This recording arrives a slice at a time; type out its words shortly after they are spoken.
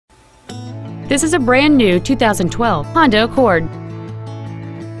This is a brand new 2012 Honda Accord.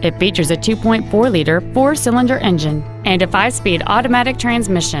 It features a 2.4-liter four-cylinder engine and a 5-speed automatic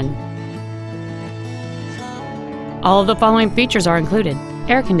transmission. All of the following features are included: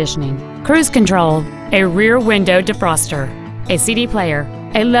 air conditioning, cruise control, a rear window defroster, a CD player,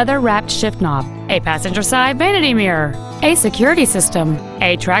 a leather-wrapped shift knob, a passenger side vanity mirror, a security system,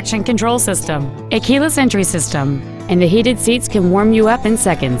 a traction control system, a keyless entry system, and the heated seats can warm you up in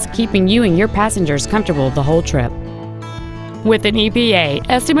seconds, keeping you and your passengers comfortable the whole trip. With an EPA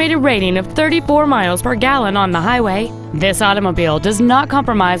estimated rating of 34 miles per gallon on the highway, this automobile does not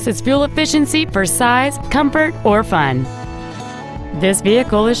compromise its fuel efficiency for size, comfort, or fun. This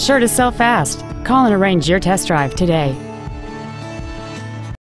vehicle is sure to sell fast. Call and arrange your test drive today.